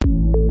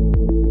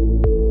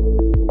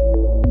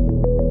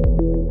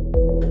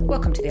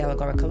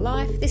Allegorical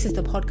Life. This is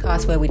the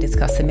podcast where we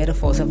discuss the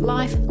metaphors of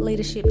life,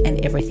 leadership, and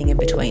everything in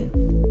between.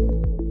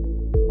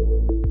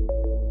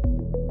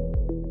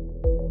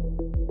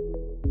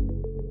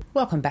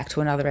 Welcome back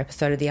to another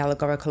episode of the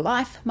Allegorical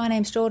Life. My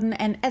name's Jordan,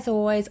 and as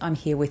always, I'm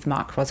here with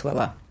Mark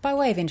Rosweller. By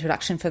way of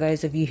introduction, for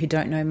those of you who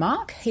don't know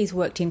Mark, he's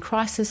worked in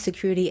crisis,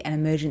 security, and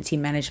emergency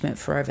management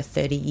for over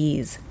 30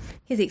 years.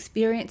 His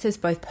experiences,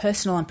 both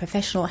personal and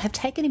professional, have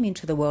taken him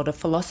into the world of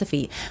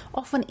philosophy,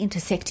 often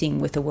intersecting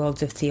with the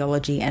worlds of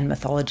theology and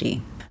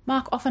mythology.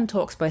 Mark often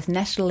talks both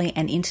nationally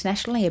and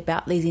internationally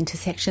about these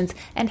intersections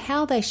and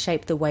how they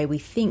shape the way we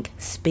think,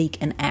 speak,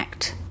 and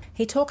act.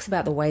 He talks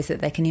about the ways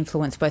that they can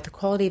influence both the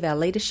quality of our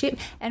leadership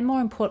and,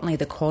 more importantly,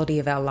 the quality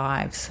of our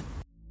lives.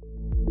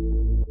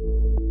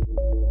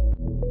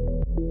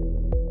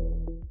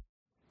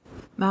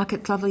 Mark,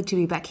 it's lovely to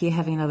be back here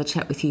having another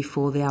chat with you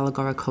for the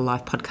Allegorical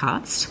Life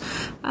podcast.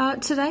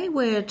 Today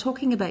we're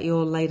talking about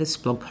your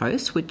latest blog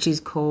post, which is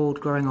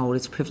called Growing Old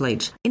is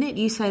Privilege. In it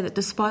you say that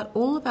despite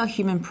all of our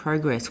human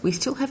progress, we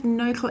still have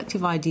no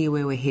collective idea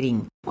where we're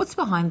heading. What's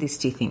behind this,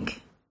 do you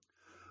think?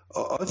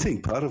 I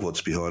think part of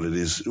what's behind it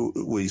is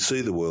we see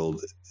the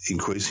world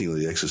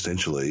increasingly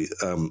existentially,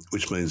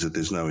 which means that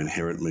there's no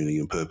inherent meaning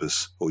and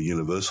purpose or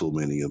universal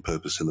meaning and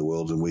purpose in the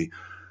world. And we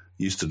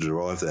used to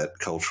derive that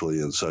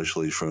culturally and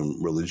socially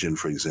from religion,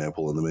 for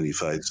example, and the many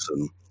faiths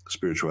and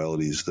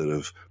spiritualities that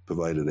have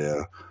pervaded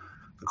the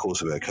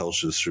course of our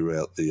cultures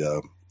throughout the,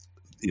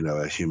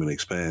 our human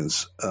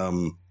expanse.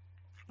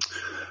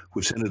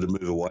 We've tended to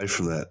move away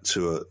from that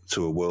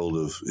to a world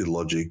of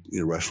logic,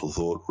 rational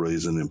thought,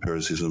 reason,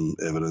 empiricism,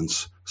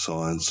 evidence,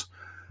 science,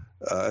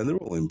 and they're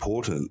all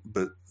important,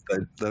 but they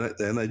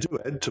do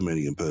add to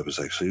meaning and purpose,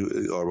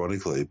 actually,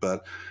 ironically,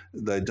 but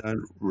they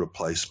don't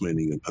replace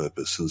meaning and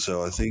purpose. And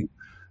so I think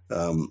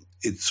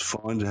it's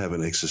fine to have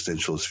an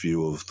existentialist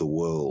view of the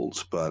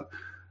world, but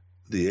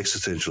the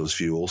existentialist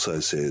view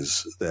also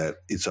says that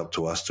it's up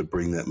to us to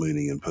bring that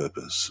meaning and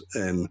purpose.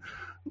 And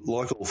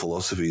like all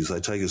philosophies, they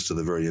take us to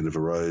the very end of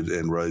a road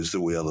and roads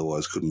that we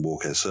otherwise couldn't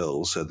walk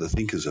ourselves. So the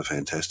thinkers are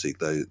fantastic.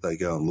 They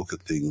go and look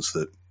at things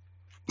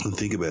and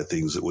think about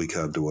things that we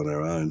can't do on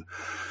our own.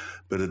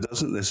 But it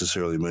doesn't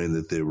necessarily mean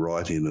that they're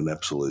right in an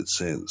absolute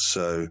sense.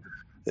 So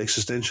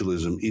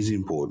existentialism is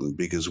important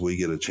because we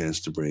get a chance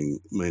to bring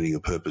meaning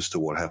and purpose to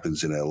what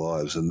happens in our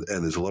lives. And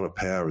there's a lot of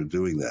power in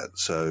doing that.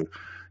 So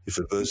if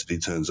adversity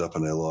turns up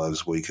in our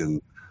lives, we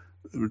can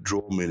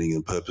draw meaning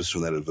and purpose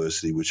from that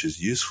adversity, which is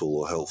useful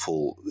or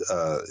helpful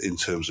in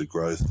terms of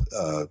growth,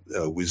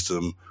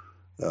 wisdom,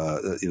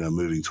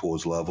 moving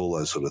towards love, all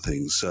those sort of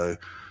things. So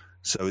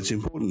it's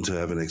important to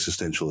have an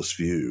existentialist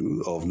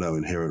view of no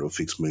inherent or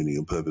fixed meaning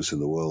and purpose in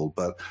the world,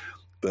 but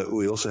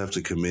we also have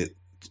to commit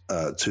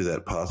to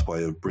that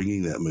pathway of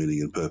bringing that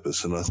meaning and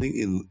purpose. And I think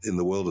in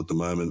the world at the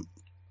moment,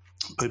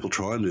 people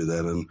try and do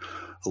that, and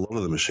a lot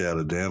of them are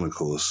shouted down, of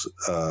course,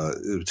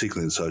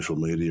 particularly in social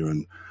media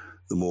and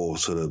the more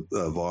sort of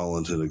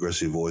violent and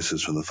aggressive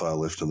voices from the far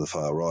left and the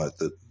far right,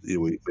 that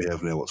we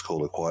have now what's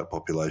called a quiet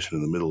population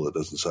in the middle that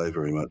doesn't say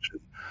very much.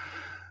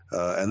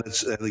 And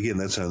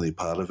that's only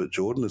part of it,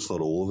 Jordan. It's not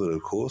all of it,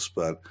 of course,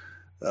 but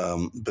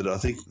I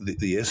think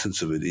the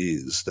essence of it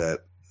is that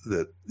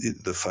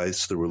the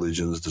faiths, the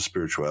religions, the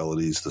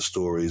spiritualities, the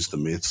stories, the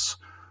myths,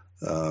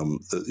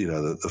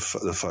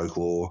 the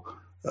folklore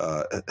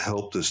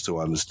helped us to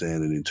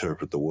understand and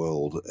interpret the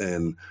world,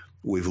 and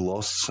we've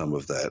lost some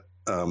of that.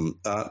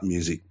 Art,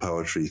 music,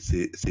 poetry,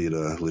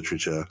 theatre,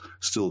 literature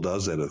still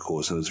does that, of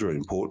course, and it's very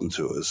important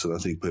to us. And I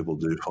think people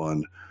do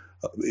find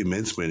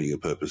immense meaning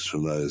and purpose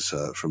from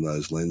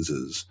those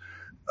lenses.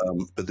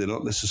 But they're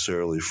not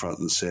necessarily front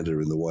and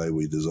centre in the way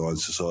we design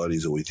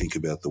societies or we think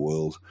about the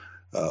world,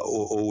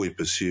 or we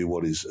pursue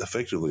what is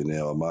effectively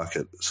now a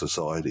market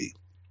society.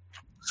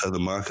 So the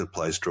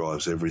marketplace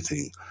drives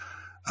everything.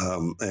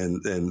 And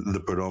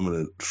the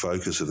predominant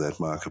focus of that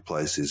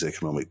marketplace is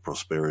economic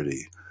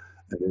prosperity.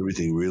 And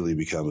everything really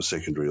becomes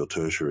secondary or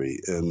tertiary.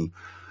 And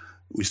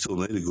we still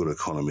need a good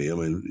economy. I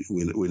mean,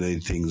 we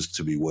need things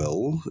to be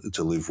well,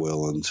 to live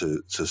well, and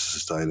to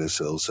sustain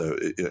ourselves. So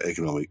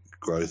economic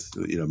growth,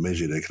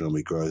 measured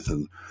economic growth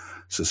and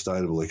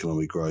sustainable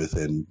economic growth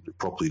and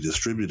properly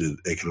distributed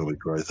economic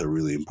growth are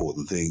really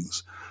important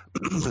things,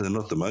 but they're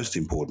not the most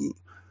important.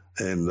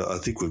 And I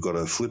think we've got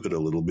to flip it a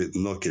little bit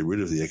and not get rid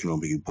of the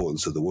economic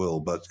importance of the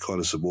world, but kind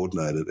of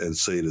subordinate it and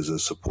see it as a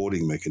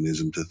supporting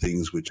mechanism to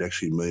things which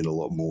actually mean a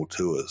lot more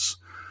to us.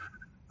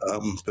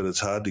 But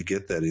it's hard to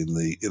get that in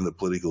the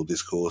political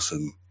discourse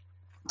and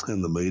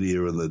the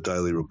media and the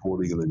daily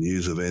reporting and the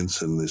news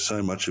events, and there's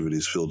so much of it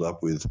is filled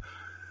up with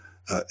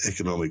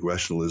economic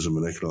rationalism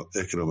and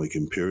economic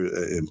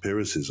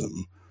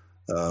empiricism.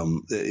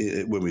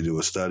 When we do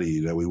a study,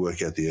 we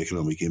work out the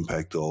economic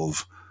impact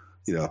of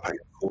a packet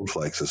of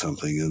cornflakes or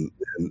something, and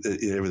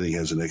everything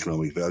has an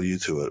economic value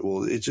to it.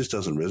 Well, it just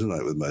doesn't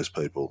resonate with most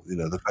people.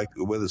 The fact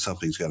that whether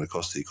something's going to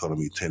cost the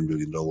economy $10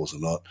 billion or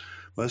not,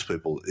 most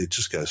people, it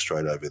just goes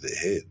straight over their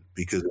head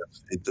because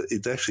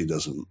it actually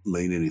doesn't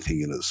mean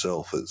anything in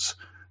itself. It's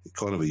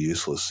kind of a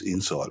useless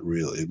insight,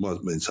 really. It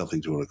might mean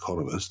something to an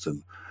economist,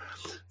 and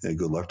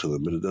good luck to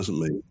them. But it doesn't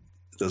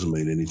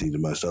mean anything to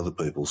most other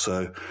people.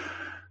 So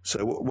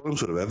what I'm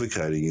sort of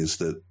advocating is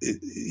that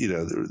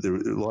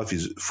life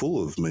is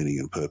full of meaning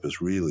and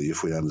purpose, really,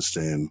 if we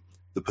understand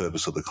the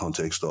purpose of the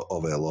context of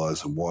our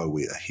lives and why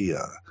we are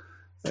here.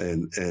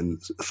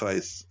 And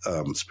faith,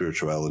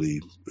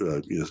 spirituality,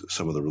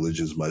 some of the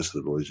religions, most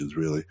of the religions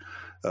really,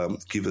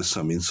 give us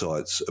some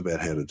insights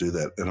about how to do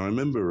that. And I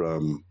remember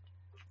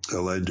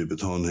Alain de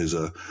Botton, who's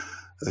a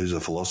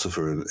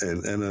philosopher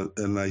and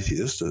an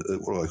atheist,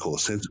 what I call a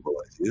sensible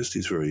atheist.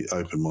 He's very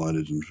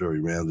open-minded and very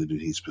rounded in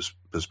his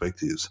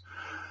perspectives,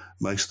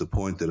 makes the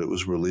point that it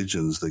was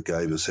religions that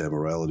gave us our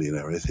morality and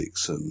our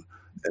ethics and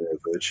our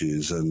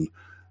virtues, and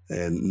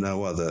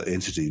no other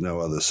entity, no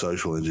other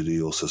social entity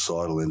or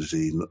societal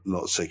entity,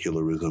 not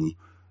secularism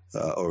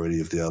or any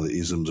of the other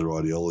isms or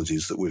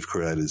ideologies that we've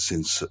created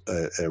since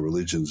our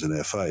religions and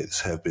our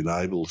faiths have been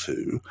able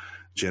to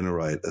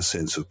generate a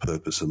sense of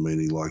purpose and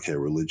meaning like our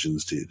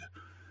religions did.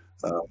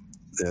 I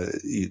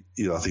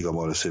think I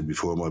might have said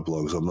before in my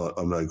blogs,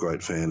 I'm no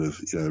great fan of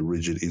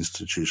rigid,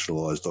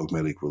 institutionalised,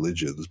 dogmatic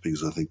religions,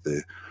 because I think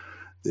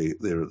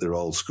they're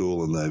old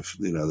school and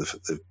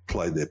they've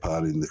played their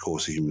part in the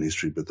course of human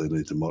history, but they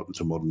need to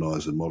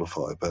modernise and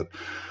modify.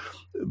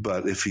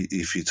 But if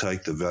you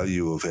take the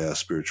value of our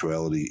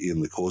spirituality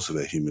in the course of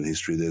our human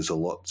history, there's a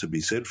lot to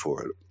be said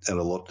for it and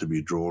a lot to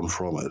be drawn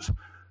from it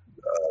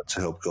to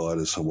help guide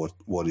us on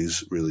what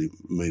is really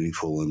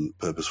meaningful and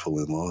purposeful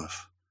in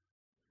life.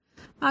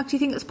 Mark, do you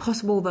think it's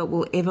possible that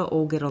we'll ever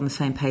all get on the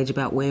same page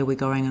about where we're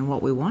going and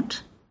what we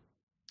want?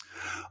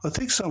 I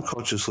think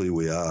subconsciously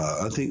we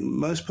are. I think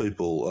most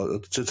people,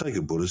 to take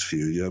a Buddhist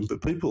view,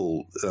 but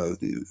people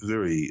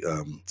very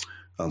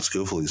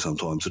unskillfully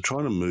sometimes are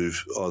trying to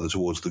move either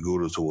towards the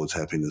good or towards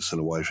happiness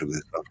and away from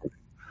their suffering.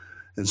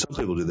 And some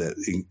people do that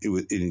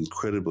in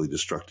incredibly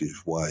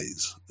destructive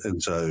ways.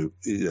 And so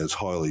it's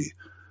highly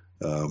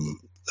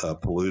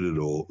polluted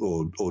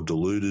or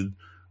diluted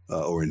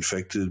or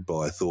infected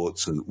by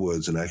thoughts and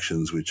words and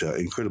actions which are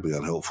incredibly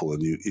unhelpful,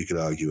 and you could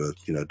argue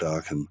are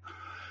dark and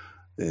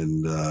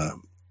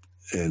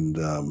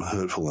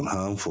hurtful and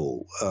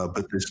harmful,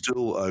 but they're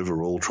still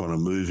overall trying to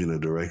move in a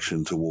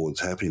direction towards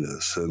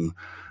happiness. And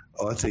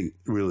I think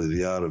really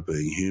the art of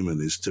being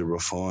human is to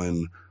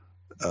refine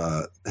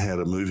how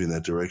to move in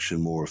that direction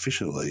more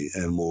efficiently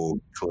and more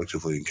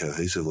collectively and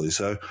cohesively.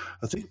 So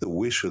I think the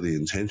wish or the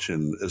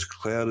intention, as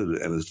clouded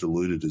and as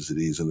diluted as it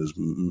is, and as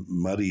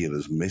muddy and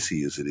as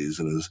messy as it is,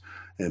 and as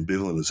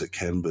ambivalent as it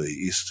can be,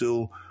 is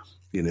still,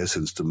 in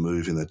essence, to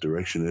move in that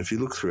direction. And if you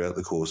look throughout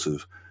the course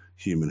of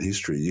human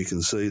history, you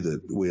can see that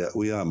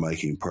we are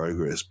making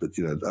progress, but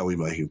are we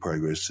making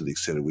progress to the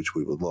extent at which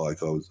we would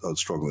like? I'd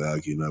strongly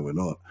argue no, we're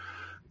not,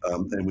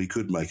 and we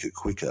could make it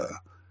quicker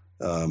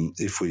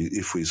if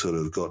we sort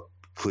of got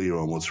clear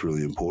on what's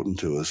really important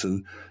to us.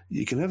 And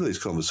you can have these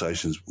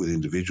conversations with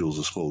individuals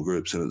or small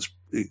groups, and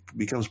it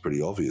becomes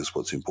pretty obvious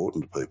what's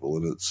important to people,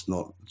 and it's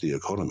not the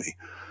economy,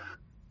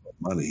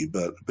 money,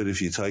 but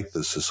if you take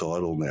the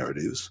societal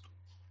narratives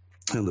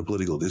and the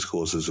political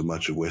discourses of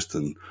much of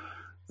Western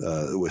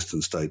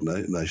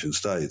nation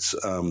states,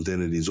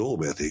 then it is all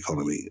about the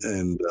economy.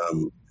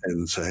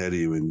 And so how do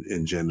you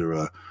engender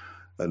a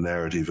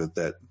narrative at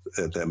that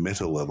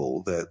meta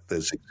level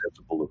that's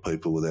acceptable to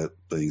people without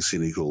being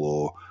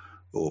cynical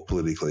or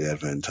politically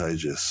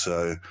advantageous?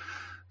 So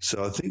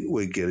I think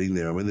we're getting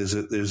there. I mean,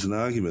 there's an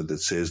argument that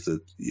says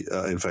that,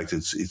 in fact,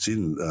 it's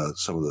in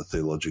some of the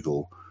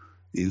theological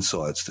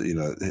insights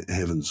that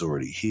heaven's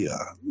already here.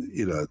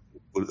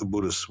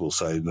 Buddhists will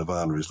say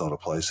nirvana is not a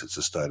place; it's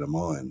a state of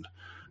mind.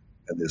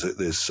 And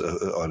there's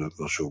I'm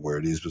not sure where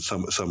it is, but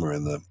somewhere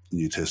in the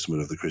New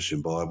Testament of the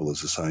Christian Bible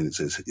is a saying that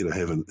says,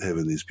 heaven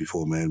is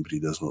before man, but he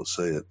does not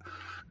see it.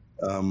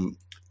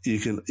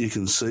 You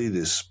can see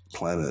this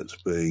planet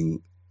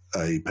being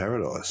a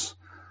paradise,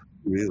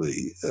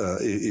 really,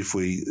 if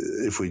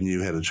we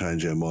knew how to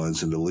change our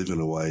minds and to live in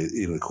a way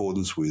in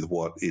accordance with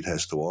what it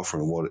has to offer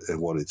and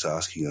what it's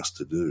asking us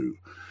to do.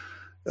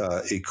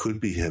 It could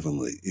be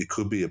heavenly. It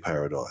could be a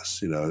paradise.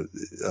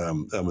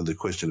 The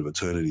question of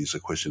eternity is a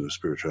question of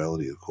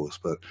spirituality, of course.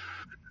 But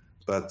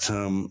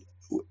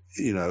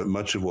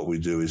much of what we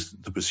do is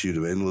the pursuit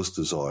of endless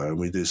desire, and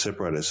we do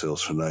separate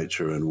ourselves from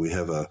nature, and we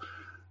have an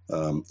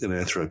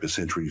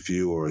anthropocentric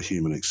view or a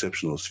human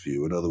exceptionalist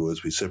view. In other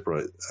words, we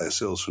separate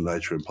ourselves from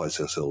nature and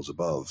place ourselves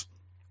above,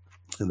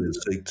 and then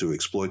seek to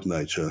exploit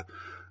nature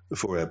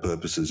for our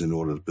purposes in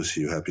order to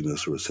pursue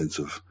happiness or a sense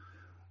of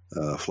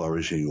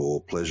flourishing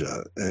or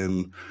pleasure.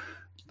 And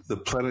the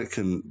planet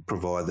can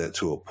provide that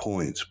to a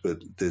point, but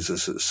there's a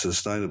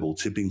sustainable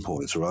tipping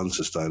points or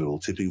unsustainable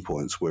tipping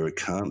points where it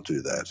can't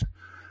do that.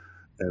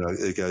 And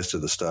it goes to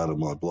the start of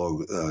my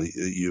blog.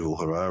 Yuval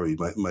Harari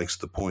makes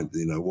the point,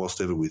 whilst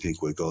ever we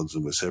think we're gods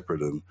and we're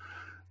separate and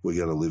we're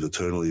going to live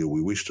eternally, or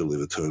we wish to live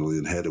eternally,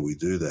 and how do we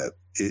do that?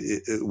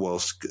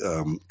 Whilst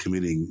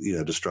committing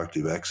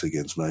destructive acts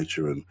against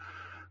nature and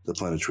the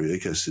planetary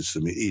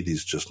ecosystem, it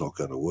is just not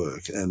going to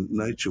work. And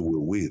nature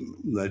will win.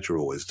 Nature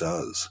always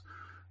does.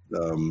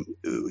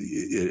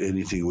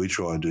 anything we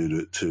try and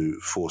do to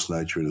force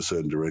nature in a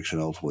certain direction,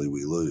 ultimately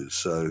we lose.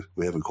 So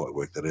we haven't quite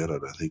worked that out, I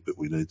don't think, but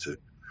we need to.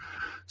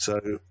 So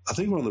I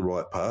think we're on the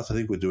right path. I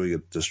think we're doing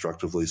it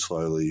destructively,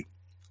 slowly,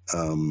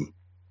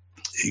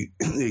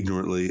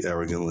 ignorantly,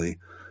 arrogantly,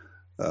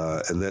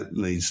 and that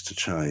needs to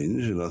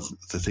change. And I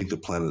think the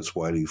planet's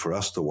waiting for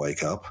us to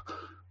wake up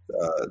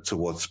to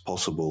what's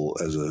possible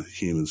as a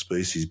human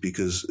species,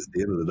 because at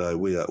the end of the day,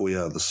 we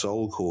are the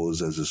sole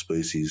cause as a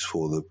species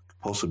for the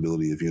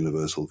possibility of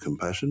universal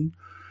compassion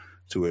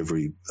to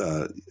every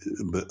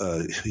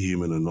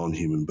human and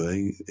non-human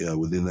being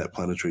within that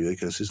planetary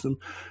ecosystem,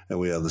 and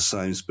we are the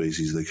same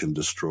species that can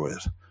destroy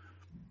it,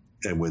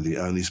 and we're the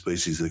only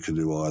species that can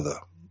do either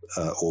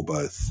or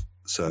both.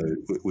 So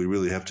we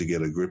really have to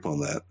get a grip on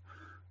that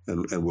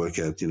and work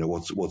out,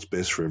 what's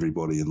best for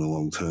everybody in the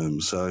long term.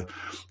 So,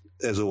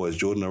 as always,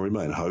 Jordan, I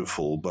remain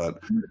hopeful, but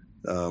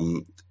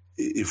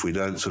if we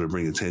don't sort of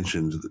bring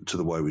attention to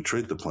the way we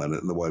treat the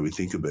planet and the way we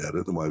think about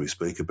it, the way we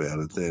speak about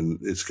it, then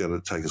it's going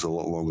to take us a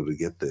lot longer to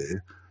get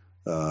there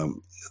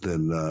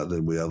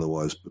than we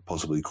otherwise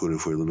possibly could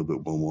if we're a little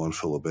bit more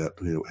mindful about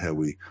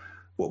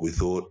what we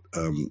thought,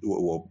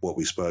 what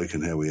we spoke,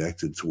 and how we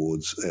acted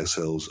towards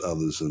ourselves,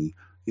 others, and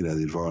the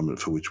environment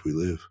for which we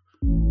live.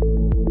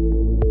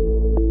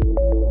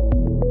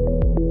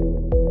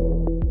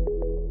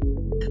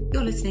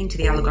 You're listening to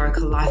the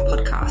Allegorical Life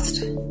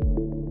podcast.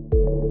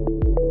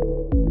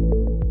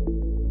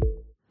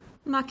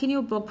 Mark, in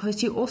your blog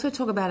post, you also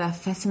talk about our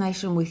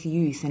fascination with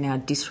youth and our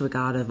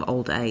disregard of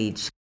old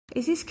age.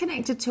 Is this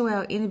connected to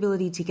our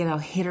inability to get our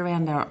head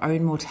around our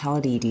own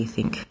mortality, do you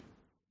think?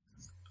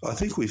 I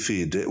think we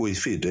fear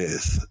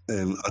death,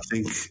 and I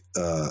think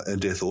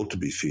and death ought to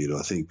be feared,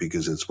 I think,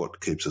 because it's what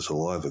keeps us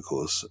alive, of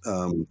course. So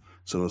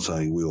I'm not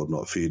saying we ought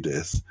not fear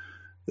death.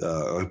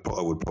 I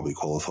would probably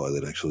qualify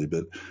that, actually.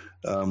 But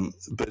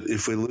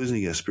if we're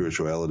losing our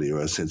spirituality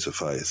or our sense of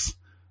faith,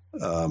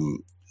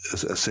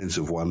 a sense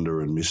of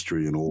wonder and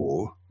mystery and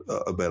awe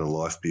about a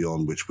life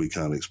beyond which we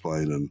can't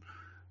explain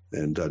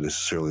and don't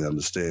necessarily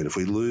understand, if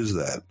we lose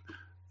that,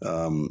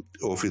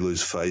 or if we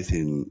lose faith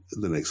in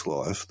the next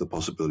life, the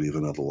possibility of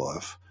another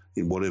life,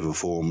 in whatever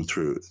form,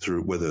 through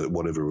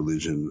whatever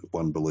religion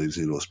one believes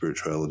in, or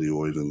spirituality,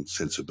 or even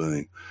sense of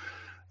being,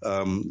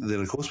 then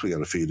of course we're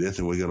going to fear death,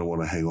 and we're going to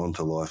want to hang on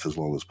to life as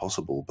long as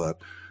possible. But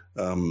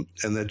and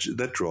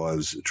that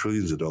drives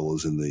trillions of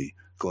dollars in the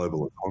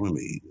global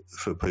economy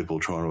for people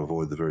trying to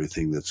avoid the very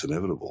thing that's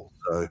inevitable.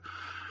 So,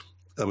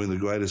 I mean, the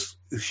greatest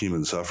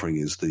human suffering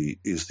is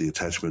the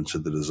attachment to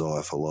the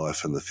desire for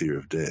life and the fear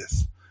of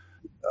death.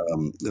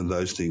 And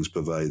those things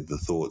pervade the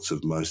thoughts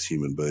of most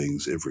human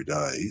beings every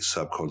day,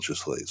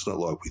 subconsciously. It's not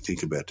like we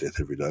think about death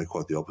every day,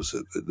 quite the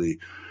opposite.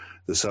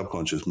 The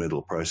subconscious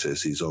mental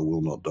process is, I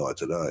will not die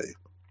today.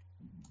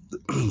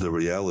 The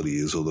reality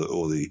is, or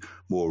the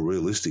more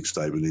realistic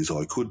statement is,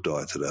 I could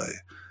die today.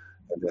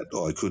 And that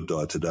I could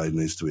die today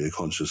needs to be a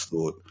conscious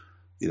thought,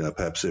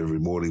 perhaps every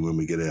morning when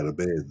we get out of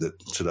bed, that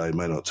today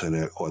may not turn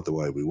out quite the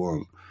way we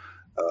want,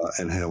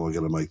 and how we're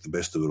going to make the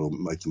best of it, or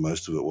make the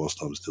most of it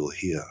whilst I'm still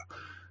here.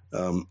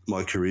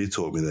 My career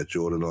taught me that,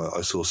 Jordan.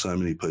 I saw so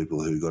many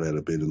people who got out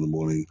of bed in the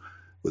morning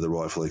with a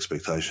rightful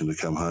expectation to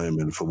come home,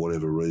 and for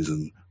whatever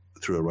reason,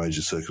 through a range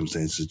of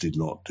circumstances, did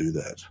not do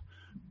that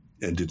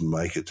and didn't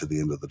make it to the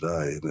end of the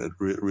day. And it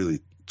really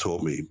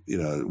taught me,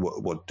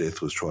 what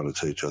death was trying to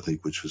teach, I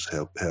think, which was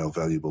how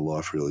valuable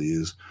life really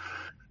is.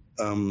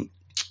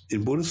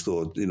 In Buddhist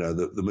thought,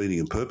 the meaning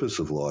and purpose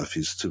of life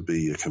is to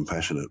be a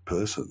compassionate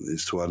person,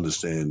 is to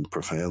understand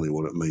profoundly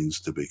what it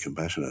means to be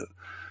compassionate.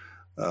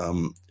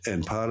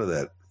 And part of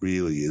that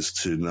really is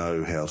to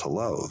know how to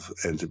love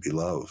and to be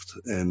loved.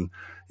 And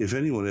if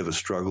anyone ever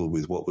struggled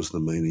with what was the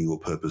meaning or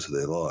purpose of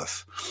their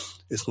life,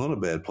 it's not a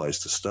bad place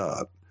to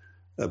start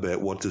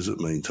about what does it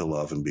mean to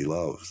love and be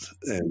loved.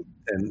 And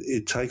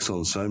it takes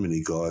on so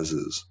many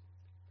guises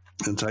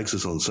and takes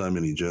us on so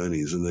many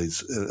journeys, and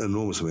needs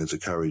enormous amounts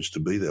of courage to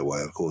be that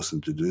way, of course,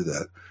 and to do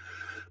that.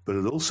 But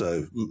it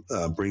also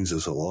brings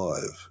us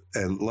alive.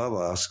 And love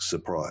asks a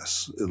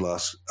price. It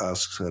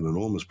asks an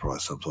enormous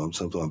price sometimes.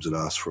 Sometimes it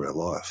asks for our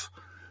life.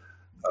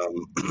 I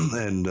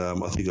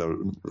think I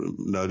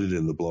noted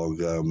in the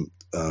blog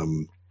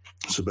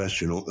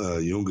Sebastian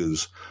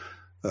Junger's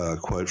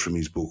quote from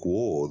his book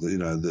War,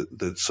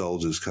 that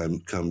soldiers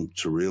come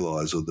to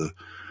realise, or the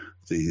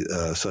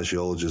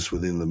sociologists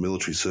within the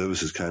military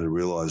services came to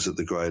realise, that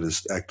the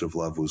greatest act of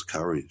love was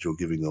courage, or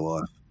giving the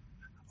life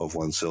of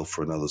oneself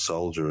for another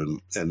soldier,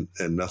 and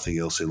nothing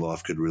else in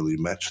life could really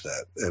match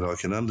that. And I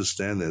can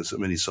understand that. So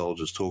many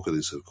soldiers talk of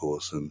this, of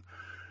course, and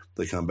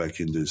they come back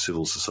into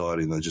civil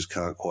society and they just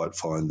can't quite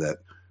find that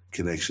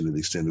connection to the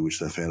extent to which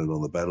they found it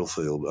on the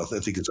battlefield. I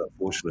think it's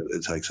unfortunate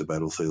it takes a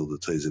battlefield to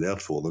tease it out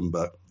for them,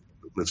 but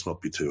let's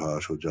not be too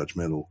harsh or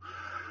judgmental,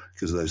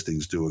 because those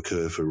things do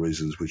occur for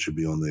reasons which are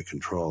beyond their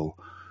control,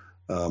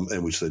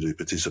 and which they do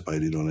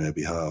participate in on our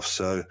behalf.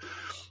 So,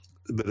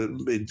 but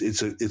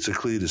it's a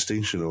clear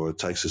distinction, or it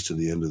takes us to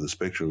the end of the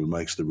spectrum and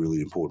makes the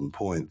really important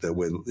point that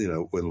when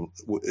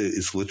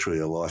it's literally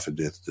a life and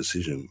death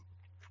decision,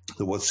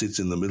 what sits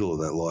in the middle of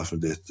that life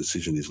and death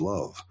decision is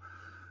love.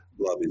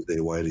 Love is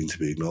there waiting to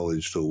be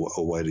acknowledged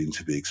or waiting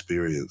to be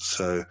experienced.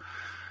 So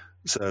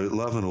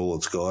love in all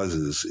its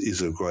guises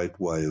is a great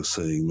way of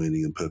seeing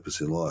meaning and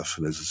purpose in life.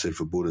 And as I said,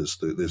 for Buddhists,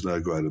 there's no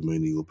greater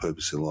meaning or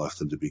purpose in life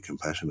than to be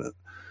compassionate.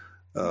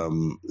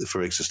 For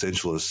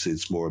existentialists,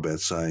 it's more about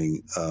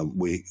saying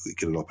we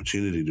get an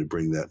opportunity to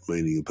bring that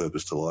meaning and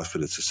purpose to life,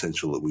 but it's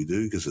essential that we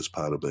do because it's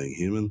part of being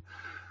human.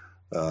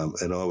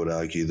 And I would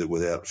argue that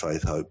without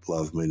faith, hope,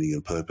 love, meaning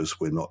and purpose,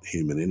 we're not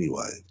human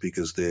anyway,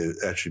 because they're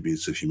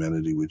attributes of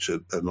humanity which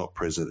are not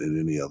present in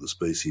any other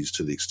species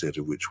to the extent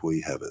of which we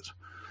have it.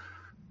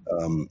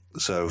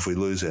 So if we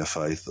lose our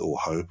faith or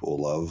hope or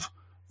love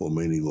or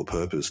meaning or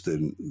purpose,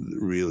 then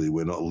really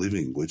we're not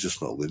living. We're just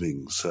not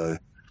living. So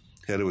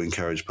how do we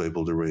encourage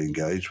people to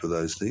re-engage with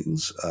those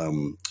things?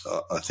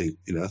 I think,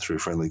 through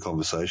friendly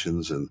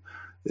conversations, and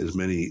there's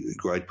many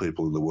great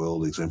people in the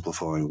world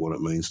exemplifying what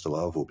it means to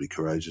love or be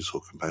courageous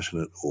or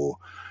compassionate or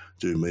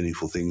do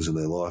meaningful things in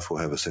their life or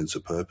have a sense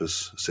of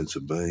purpose, a sense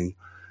of being.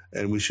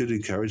 And we should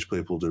encourage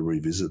people to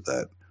revisit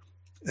that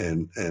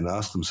and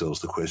ask themselves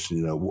the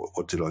question,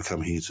 what did I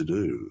come here to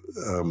do?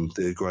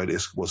 They're great,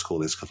 what's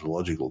called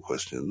eschatological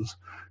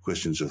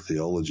questions of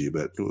theology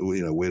about,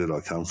 where did I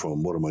come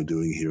from? What am I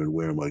doing here and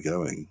where am I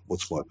going?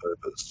 What's my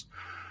purpose?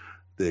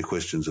 They're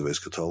questions of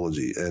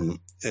eschatology.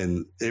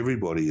 And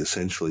everybody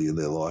essentially in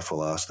their life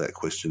will ask that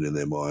question in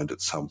their mind at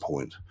some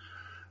point.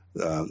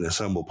 Now,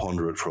 some will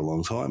ponder it for a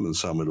long time and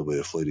some it'll be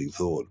a fleeting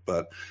thought,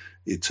 but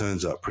it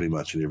turns up pretty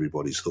much in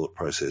everybody's thought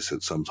process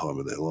at some time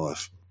in their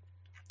life.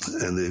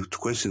 And they're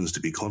questions to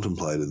be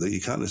contemplated that you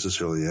can't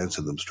necessarily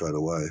answer them straight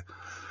away,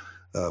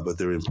 but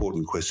they're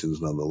important questions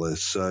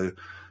nonetheless. So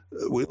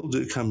we all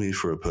do come here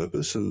for a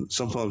purpose, and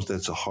sometimes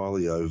that's a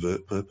highly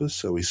overt purpose.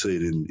 So we see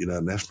it in,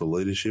 national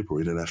leadership or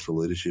international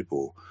leadership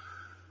or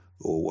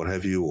what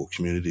have you, or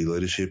community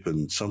leadership,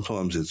 and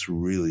sometimes it's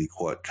really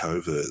quite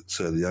covert.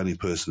 So the only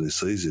person who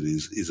sees it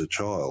is a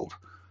child,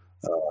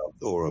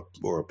 or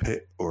a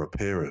pet, or a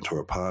parent, or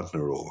a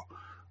partner, or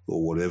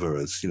whatever.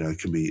 It's, it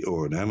can be,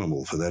 or an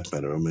animal for that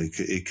matter. I mean,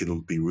 it can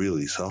be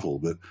really subtle,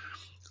 but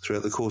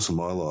throughout the course of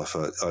my life,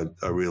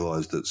 I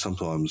realised that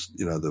sometimes,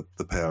 the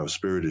power of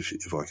spirit,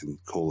 if I can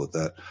call it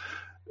that,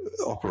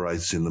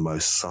 operates in the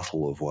most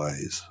subtle of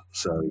ways.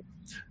 So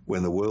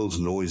when the world's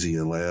noisy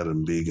and loud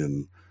and big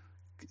and,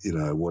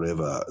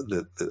 whatever,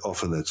 that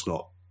often that's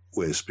not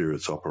where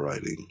spirit's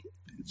operating.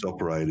 It's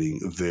operating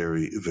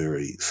very,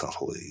 very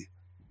subtly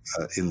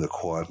in the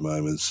quiet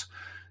moments,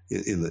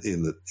 in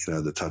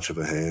the touch of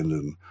a hand,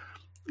 and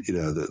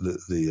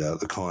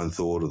the kind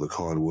thought or the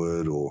kind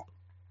word or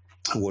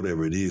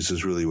whatever it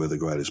is really where the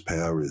greatest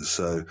power is.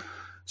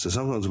 So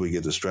sometimes we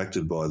get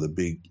distracted by the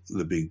big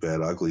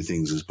bad ugly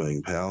things as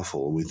being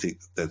powerful, and we think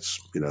that's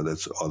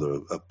either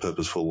a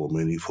purposeful or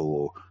meaningful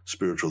or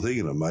spiritual thing,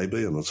 and it may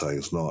be. I'm not saying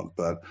it's not,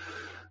 but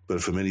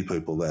for many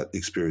people that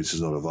experience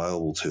is not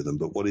available to them.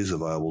 But what is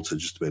available to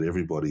just about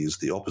everybody is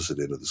the opposite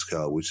end of the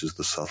scale, which is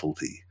the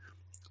subtlety,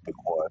 the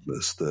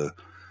quietness,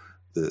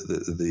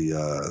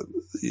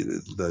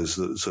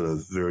 those sort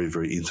of very,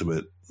 very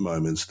intimate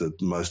moments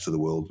that most of the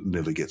world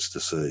never gets to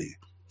see,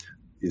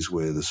 is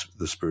where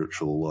the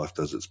spiritual life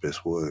does its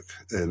best work,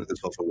 and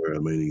it's often where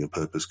our meaning and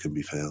purpose can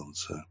be found.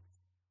 So,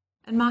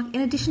 and Mark,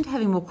 in addition to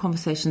having more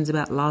conversations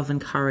about love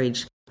and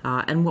courage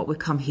and what we've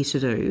come here to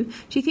do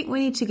you think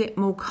we need to get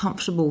more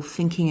comfortable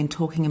thinking and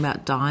talking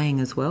about dying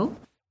as well?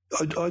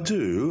 I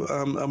do.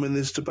 I mean,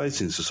 there's debates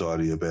in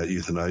society about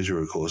euthanasia,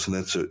 of course, and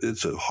it's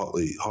a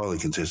highly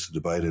contested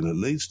debate, and it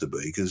needs to be,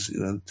 because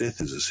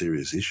death is a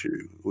serious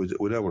issue. We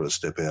don't want to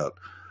step out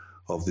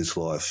of this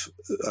life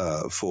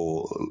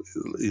for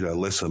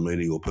lesser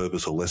meaning or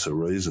purpose or lesser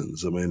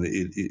reasons. I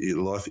mean,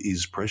 life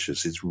is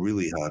precious. It's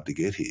really hard to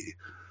get here.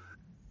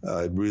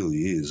 It really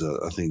is.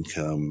 I think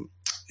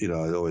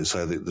I always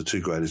say that the two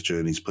greatest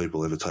journeys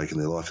people ever take in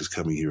their life is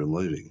coming here and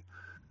leaving.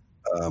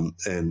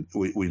 And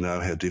we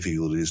know how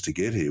difficult it is to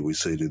get here. We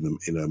see it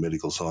in our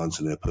medical science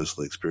and our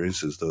personal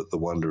experiences, the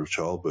wonder of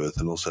childbirth,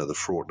 and also the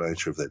fraught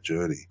nature of that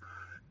journey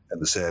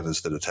and the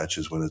sadness that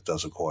attaches when it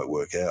doesn't quite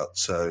work out.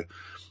 So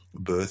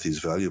birth is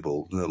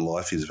valuable,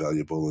 life is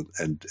valuable,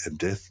 and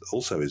death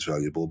also is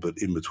valuable, but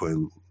in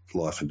between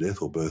life and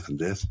death, or birth and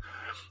death,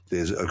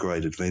 there's a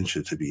great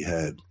adventure to be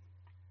had.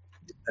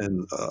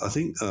 And I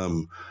think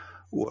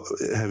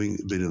having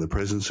been in the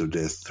presence of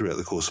death throughout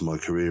the course of my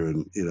career,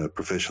 and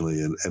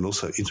professionally and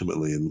also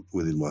intimately and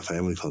within my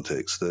family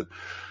context, that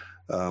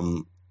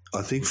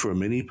I think for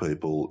many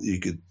people you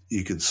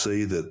could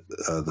see that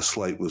the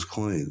slate was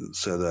clean,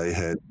 so they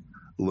had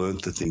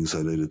learnt the things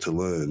they needed to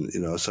learn.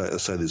 I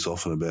say this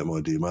often about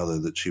my dear mother,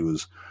 that she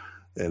was,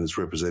 and it's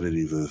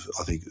representative of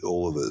I think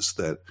all of us,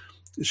 that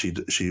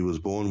she was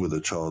born with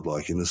a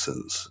childlike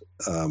innocence.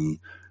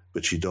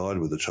 But she died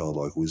with a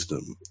childlike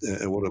wisdom.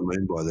 And what I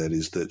mean by that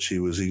is that she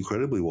was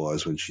incredibly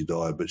wise when she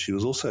died, but she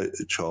was also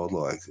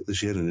childlike.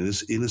 She had an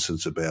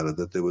innocence about her,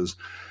 that there was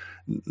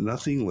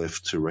nothing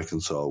left to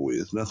reconcile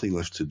with, nothing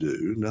left to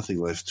do,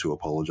 nothing left to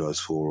apologise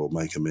for or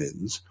make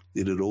amends.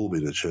 It had all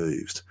been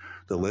achieved.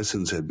 The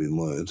lessons had been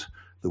learnt,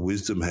 the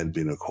wisdom had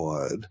been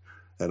acquired,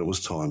 and it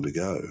was time to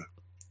go.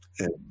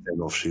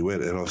 And off she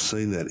went. And I've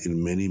seen that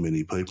in many,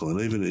 many people,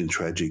 and even in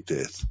tragic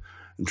death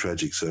and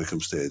tragic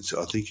circumstance,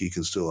 I think you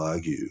can still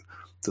argue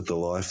that the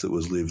life that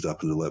was lived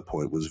up until that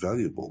point was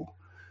valuable,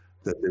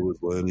 that there was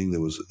learning,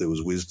 there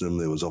was wisdom,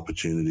 there was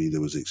opportunity,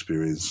 there was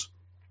experience,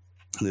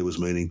 there was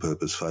meaning,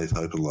 purpose, faith,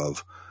 hope and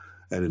love,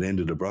 and it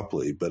ended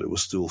abruptly, but it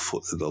was still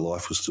the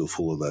life was still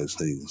full of those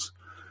things.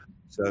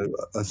 So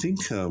I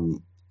think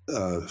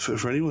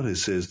for anyone who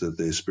says that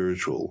they're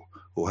spiritual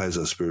or has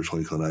a spiritual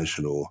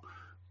inclination or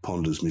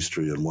ponders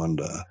mystery and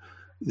wonder,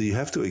 you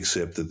have to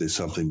accept that there's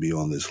something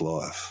beyond this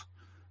life.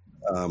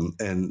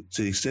 And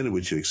to the extent at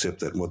which you accept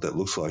that and what that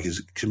looks like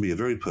can be a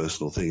very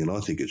personal thing, and I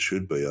think it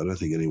should be. I don't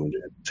think anyone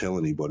should tell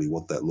anybody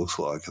what that looks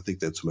like. I think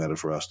that's a matter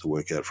for us to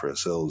work out for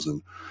ourselves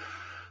and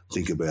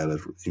think about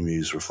it,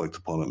 muse, reflect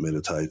upon it,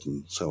 meditate,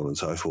 and so on and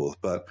so forth.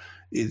 But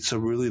it's a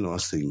really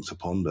nice thing to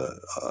ponder.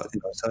 I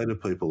say to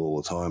people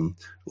all the time,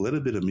 let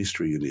a bit of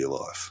mystery into your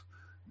life.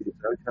 It's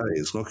okay.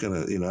 It's not going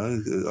to,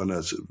 I know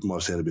it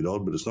might sound a bit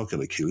odd, but it's not going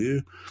to kill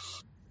you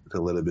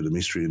to let a bit of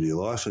mystery into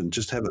your life and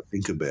just have a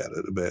think about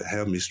it, about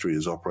how mystery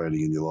is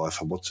operating in your life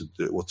and what's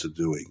it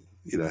doing.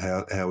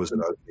 How is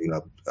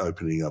it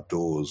opening up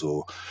doors,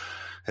 or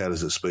how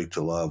does it speak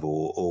to love,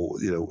 or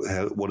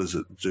what does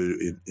it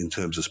do in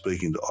terms of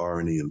speaking to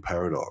irony and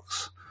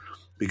paradox?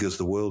 Because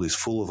the world is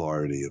full of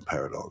irony and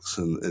paradox,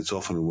 and it's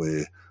often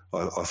where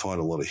I find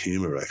a lot of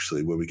humour,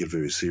 actually, where we get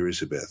very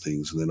serious about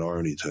things and then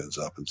irony turns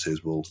up and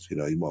says, well, you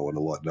might want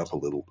to lighten up a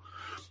little.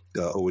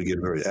 Or we get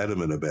very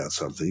adamant about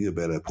something,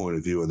 about our point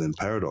of view, and then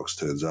paradox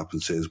turns up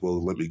and says,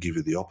 well, let me give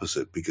you the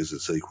opposite because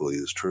it's equally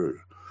as true.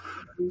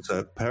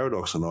 So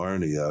paradox and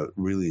irony are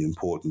really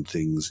important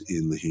things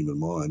in the human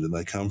mind, and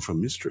they come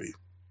from mystery.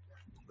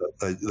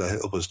 They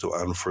help us to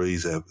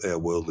unfreeze our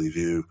worldly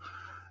view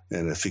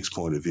and a fixed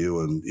point of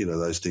view, and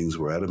those things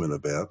we're adamant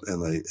about,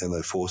 and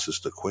they force us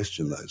to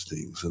question those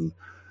things, and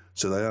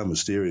so they are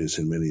mysterious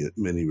in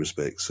many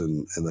respects,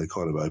 and they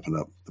kind of open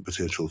up the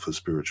potential for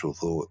spiritual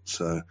thought.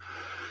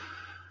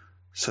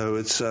 So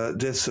it's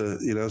death's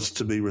it's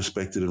to be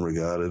respected and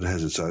regarded. It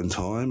has its own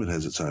time, it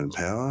has its own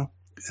power,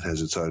 it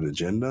has its own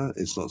agenda.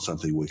 It's not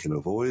something we can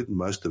avoid.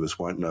 Most of us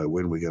won't know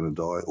when we're going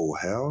to die or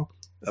how.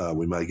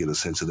 We may get a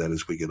sense of that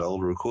as we get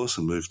older, of course,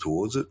 and move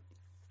towards it.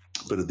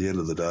 But at the end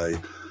of the day,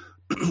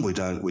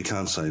 we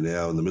can't say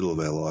now in the middle of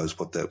our lives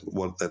what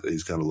that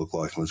is going to look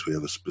like unless we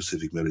have a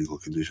specific medical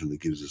condition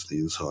that gives us the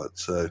insight.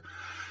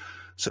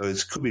 So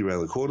it could be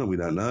around the corner. We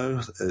don't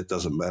know. It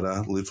doesn't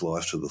matter. Live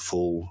life to the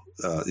full.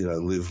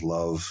 Live,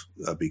 love,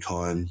 be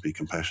kind, be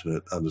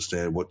compassionate.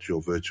 Understand what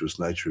your virtuous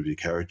nature of your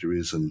character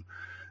is, and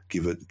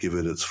give it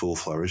its full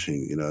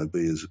flourishing.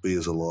 Be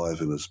as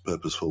alive and as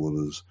purposeful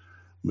and as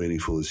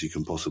meaningful as you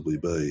can possibly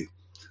be.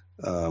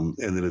 And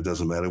then it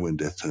doesn't matter when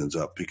death turns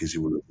up, because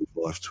you would have lived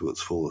life to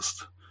its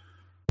fullest.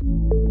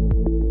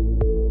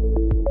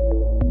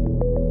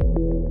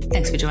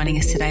 Thanks for joining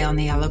us today on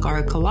The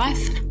Allegorical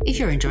Life. If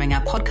you're enjoying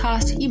our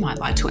podcast, you might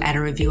like to add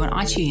a review on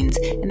iTunes,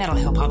 and that'll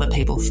help other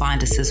people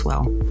find us as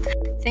well.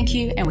 Thank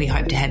you, and we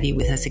hope to have you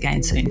with us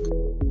again soon.